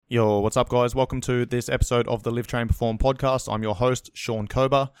Yo, what's up, guys? Welcome to this episode of the Live Train Perform podcast. I'm your host, Sean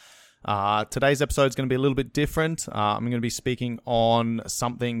Kober. Today's episode is going to be a little bit different. I'm going to be speaking on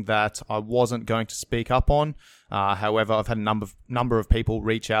something that I wasn't going to speak up on. However, I've had a number of people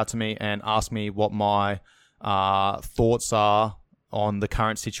reach out to me and ask me what my thoughts are on the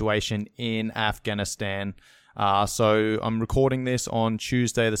current situation in Afghanistan. So I'm recording this on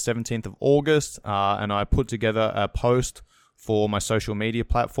Tuesday, the 17th of August, and I put together a post for my social media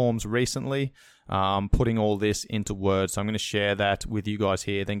platforms recently, putting all this into words. So I'm going to share that with you guys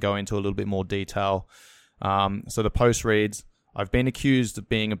here, then go into a little bit more detail. So the post reads, "I've been accused of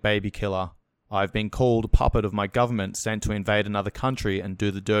being a baby killer. I've been called a puppet of my government sent to invade another country and do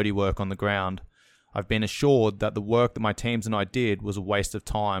the dirty work on the ground. I've been assured that the work that my teams and I did was a waste of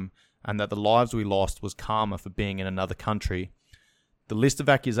time and that the lives we lost was karma for being in another country. The list of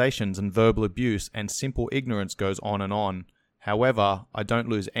accusations and verbal abuse and simple ignorance goes on and on. However, I don't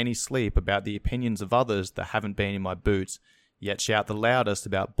lose any sleep about the opinions of others that haven't been in my boots, yet shout the loudest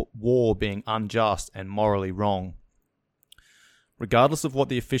about war being unjust and morally wrong. Regardless of what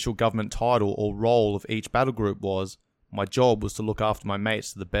the official government title or role of each battle group was, my job was to look after my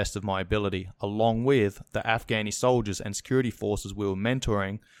mates to the best of my ability, along with the Afghani soldiers and security forces we were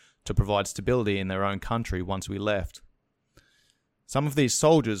mentoring to provide stability in their own country once we left. Some of these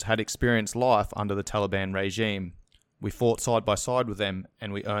soldiers had experienced life under the Taliban regime. We fought side by side with them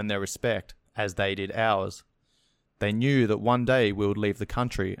and we earned their respect, as they did ours. They knew that one day we would leave the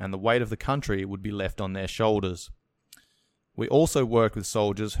country and the weight of the country would be left on their shoulders. We also worked with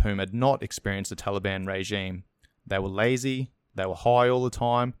soldiers whom had not experienced the Taliban regime. They were lazy, they were high all the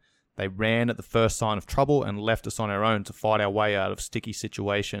time, they ran at the first sign of trouble and left us on our own to fight our way out of sticky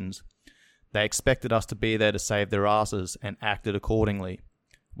situations. They expected us to be there to save their asses and acted accordingly.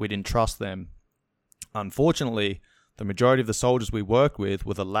 We didn't trust them. Unfortunately, the majority of the soldiers we worked with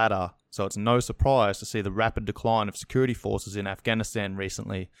were the latter, so it's no surprise to see the rapid decline of security forces in Afghanistan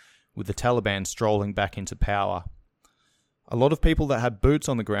recently, with the Taliban strolling back into power. A lot of people that had boots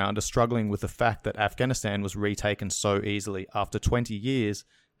on the ground are struggling with the fact that Afghanistan was retaken so easily after 20 years,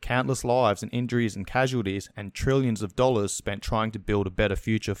 countless lives and injuries and casualties, and trillions of dollars spent trying to build a better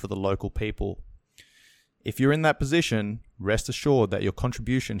future for the local people. If you're in that position, rest assured that your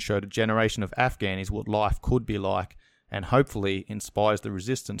contribution showed a generation of Afghanis what life could be like, and hopefully inspires the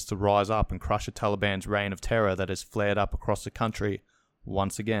resistance to rise up and crush the Taliban's reign of terror that has flared up across the country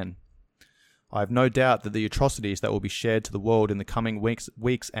once again. I have no doubt that the atrocities that will be shared to the world in the coming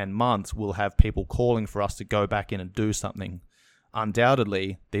weeks and months will have people calling for us to go back in and do something.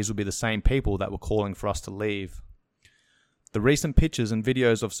 Undoubtedly, these will be the same people that were calling for us to leave. The recent pictures and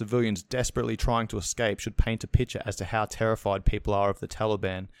videos of civilians desperately trying to escape should paint a picture as to how terrified people are of the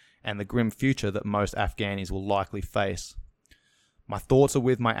Taliban and the grim future that most Afghanis will likely face. My thoughts are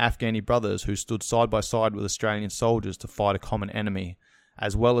with my Afghani brothers who stood side by side with Australian soldiers to fight a common enemy,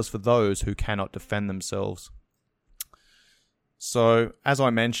 as well as for those who cannot defend themselves. So, as I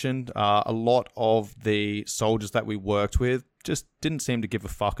mentioned, a lot of the soldiers that we worked with just didn't seem to give a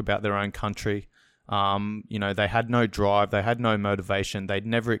fuck about their own country. They had no drive, they had no motivation, they'd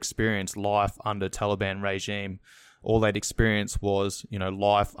never experienced life under Taliban regime. All they'd experienced was,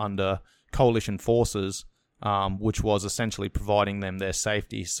 life under coalition forces, which was essentially providing them their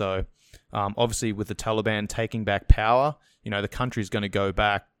safety. So, obviously with the Taliban taking back power, the country's going to go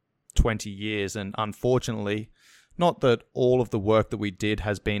back 20 years. And unfortunately, not that all of the work that we did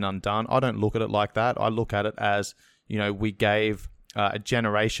has been undone. I don't look at it like that. I look at it as, we gave a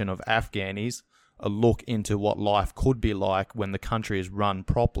generation of Afghanis a look into what life could be like when the country is run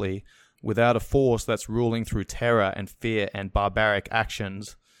properly, without a force that's ruling through terror and fear and barbaric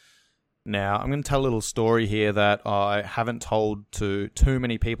actions. Now, I'm going to tell a little story here that I haven't told to too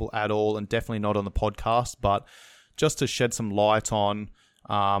many people at all, and definitely not on the podcast, but just to shed some light on,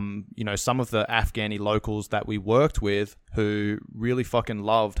 some of the Afghani locals that we worked with who really fucking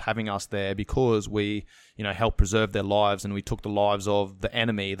loved having us there because we, helped preserve their lives and we took the lives of the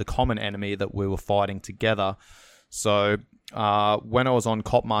enemy, the common enemy that we were fighting together. So, when I was on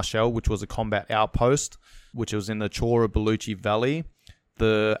Kot Marshall, which was a combat outpost, which was in the Chora Baluchi Valley,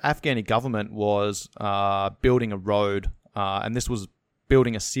 the Afghani government was building a road, and this was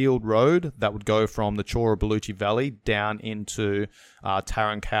building a sealed road that would go from the Chora Baluchi Valley down into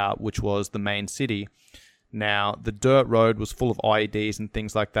Tarin Kowt, which was the main city. Now, the dirt road was full of IEDs and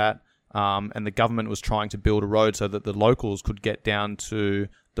things like that, and the government was trying to build a road so that the locals could get down to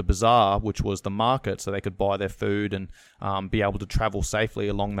the bazaar, which was the market, so they could buy their food and be able to travel safely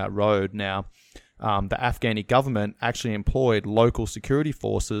along that road. Now, the Afghani government actually employed local security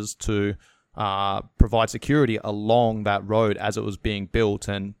forces to provide security along that road as it was being built.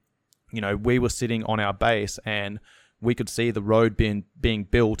 And we were sitting on our base and we could see the road being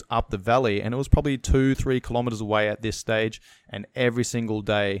built up the valley, and it was probably 2-3 kilometers away at this stage. And every single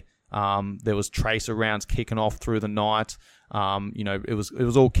day, there was tracer rounds kicking off through the night. It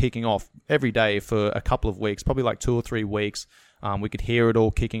was all kicking off every day for a couple of weeks, probably like 2 or 3 weeks. We could hear it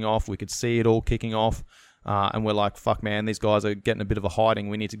all kicking off. We could see it all kicking off. And we're like, fuck, man, these guys are getting a bit of a hiding.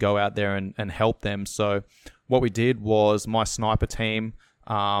 We need to go out there and help them. So what we did was my sniper team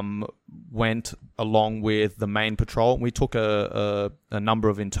went along with the main patrol. We took a number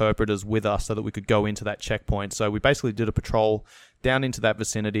of interpreters with us so that we could go into that checkpoint. So we basically did a patrol down into that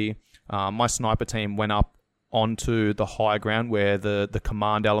vicinity. My sniper team went up onto the high ground where the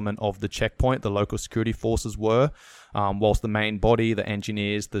command element of the checkpoint, the local security forces were, whilst the main body, the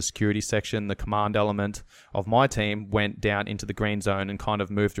engineers, the security section, the command element of my team went down into the green zone and kind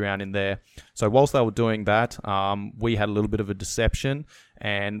of moved around in there. So whilst they were doing that, we had a little bit of a deception,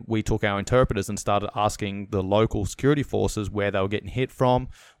 and we took our interpreters and started asking the local security forces where they were getting hit from,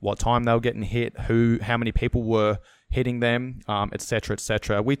 what time they were getting hit, how many people were hitting them, etc.,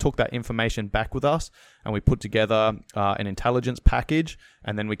 etc. We took that information back with us and we put together an intelligence package,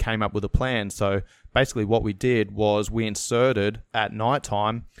 and then we came up with a plan. So basically what we did was we inserted at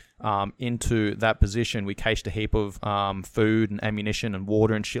nighttime into that position. We cached a heap of food and ammunition and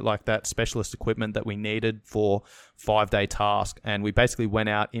water and shit like that, specialist equipment that we needed for 5-day task. And we basically went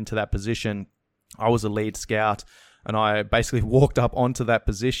out into that position. I was a lead scout, and I basically walked up onto that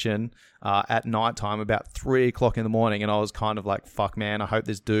position at nighttime about 3 o'clock in the morning. And I was kind of like, fuck, man, I hope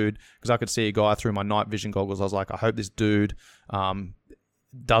this dude, because I could see a guy through my night vision goggles. I was like, I hope this dude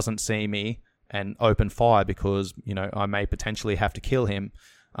doesn't see me and open fire, because, I may potentially have to kill him.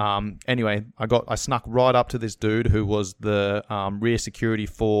 Anyway, I snuck right up to this dude who was the rear security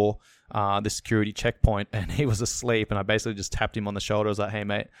for the security checkpoint, and he was asleep, and I basically just tapped him on the shoulder. I was like, hey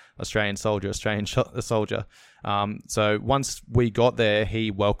mate, Australian soldier. So once we got there,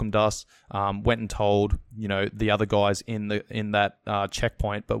 he welcomed us, went and told the other guys in that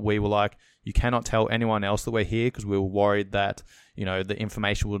checkpoint, but we were like, you cannot tell anyone else that we're here, because we were worried that the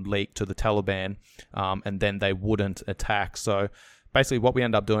information would leak to the Taliban, and then they wouldn't attack. So basically what we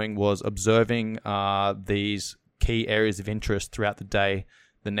ended up doing was observing these key areas of interest throughout the day,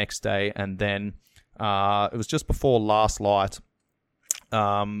 the next day, and then it was just before last light,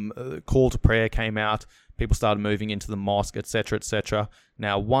 call to prayer came out. People started moving into the mosque, etc., etc.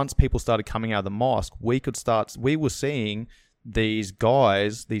 Now, once people started coming out of the mosque, we were seeing these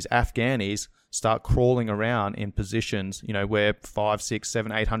guys, these Afghanis, start crawling around in positions, where 5, 6,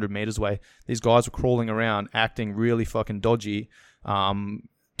 7, 800 meters away. These guys were crawling around, acting really fucking dodgy,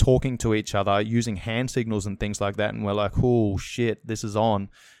 talking to each other, using hand signals and things like that. And we're like, oh shit, this is on.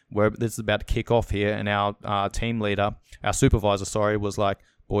 This is about to kick off here. And our team leader, our supervisor, was like,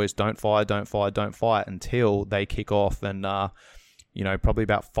 boys, don't fire until they kick off. And, probably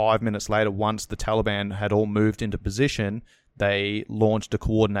about 5 minutes later, once the Taliban had all moved into position, they launched a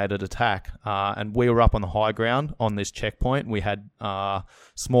coordinated attack. And we were up on the high ground on this checkpoint. We had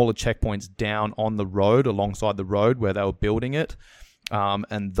smaller checkpoints down on the road, alongside the road where they were building it.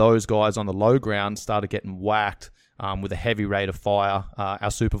 And those guys on the low ground started getting whacked with a heavy rate of fire.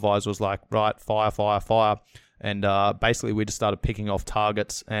 Our supervisor was like, right, fire. And basically we just started picking off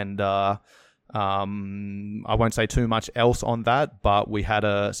targets. And I won't say too much else on that, but we had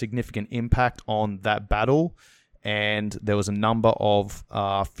a significant impact on that battle. And there was a number of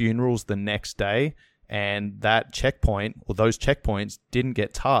funerals the next day. And that checkpoint, or those checkpoints, didn't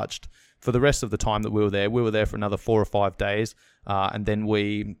get touched for the rest of the time that we were there. We were there for another 4 or 5 days. And then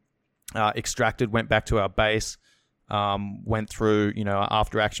we extracted, went back to our base, went through,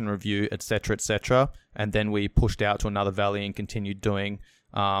 after action review, etc. And then we pushed out to another valley and continued doing,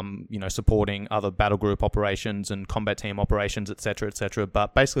 supporting other battle group operations and combat team operations, etc.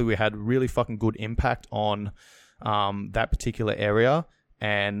 But basically we had really fucking good impact on that particular area.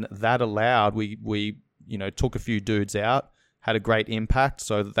 And that allowed, we took a few dudes out, had a great impact,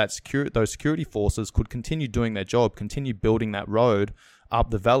 so that those security forces could continue doing their job, continue building that road up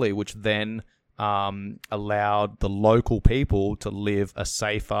the valley, which then allowed the local people to live a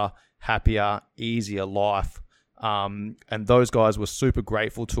safer, happier, easier life. And those guys were super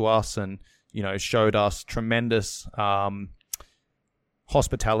grateful to us, and showed us tremendous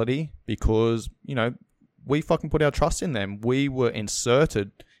hospitality, because we fucking put our trust in them. We were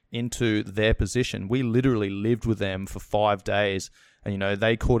inserted into their position. We literally lived with them for 5 days, and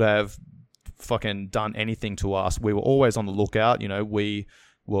they could have fucking done anything to us. We were always on the lookout. We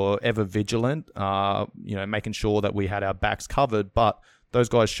were ever vigilant, making sure that we had our backs covered. But those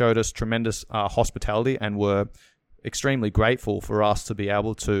guys showed us tremendous hospitality and were extremely grateful for us to be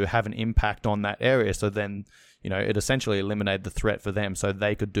able to have an impact on that area. So then, it essentially eliminated the threat for them so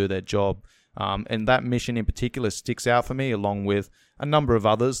they could do their job. And that mission in particular sticks out for me, along with a number of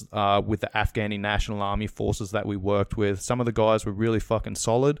others with the Afghani National Army forces that we worked with. Some of the guys were really fucking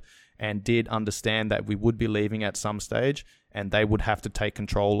solid and did understand that we would be leaving at some stage and they would have to take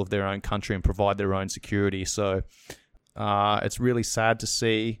control of their own country and provide their own security. So it's really sad to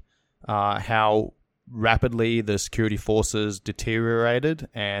see how rapidly the security forces deteriorated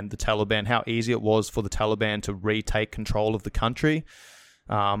and the Taliban, how easy it was for the Taliban to retake control of the country.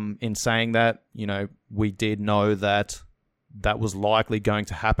 In saying that, we did know that was likely going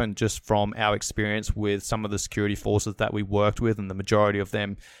to happen just from our experience with some of the security forces that we worked with, and the majority of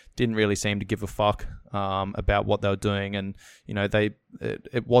them didn't really seem to give a fuck about what they were doing. And,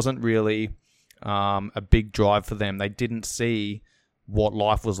 it wasn't really a big drive for them. They didn't see what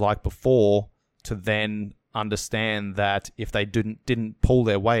life was like before to then understand that if they didn't pull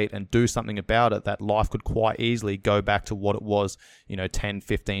their weight and do something about it, that life could quite easily go back to what it was, 10,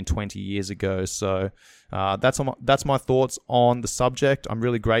 15, 20 years ago. So that's my thoughts on the subject. I'm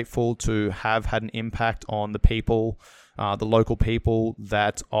really grateful to have had an impact on the people, the local people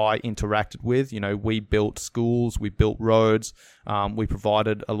that I interacted with. We built schools, we built roads, we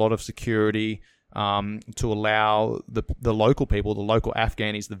provided a lot of security to allow the local people, the local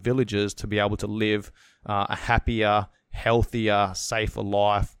Afghanis, the villagers, to be able to live a happier, healthier, safer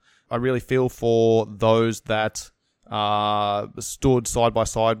life. I really feel for those that stood side by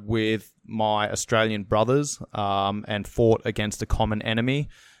side with my Australian brothers and fought against a common enemy.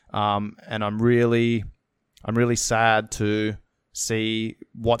 And I'm really sad to see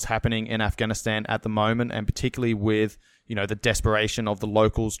what's happening in Afghanistan at the moment, and particularly with the desperation of the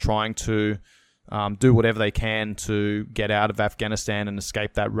locals trying to do whatever they can to get out of Afghanistan and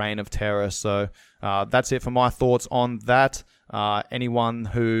escape that reign of terror. So that's it for my thoughts on that. Anyone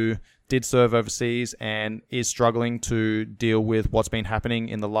who did serve overseas and is struggling to deal with what's been happening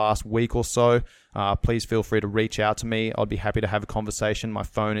in the last week or so, please feel free to reach out to me. I'd be happy to have a conversation. My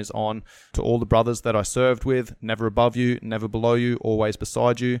phone is on. To all the brothers that I served with, never above you, never below you, always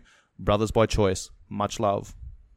beside you. Brothers by choice. Much love.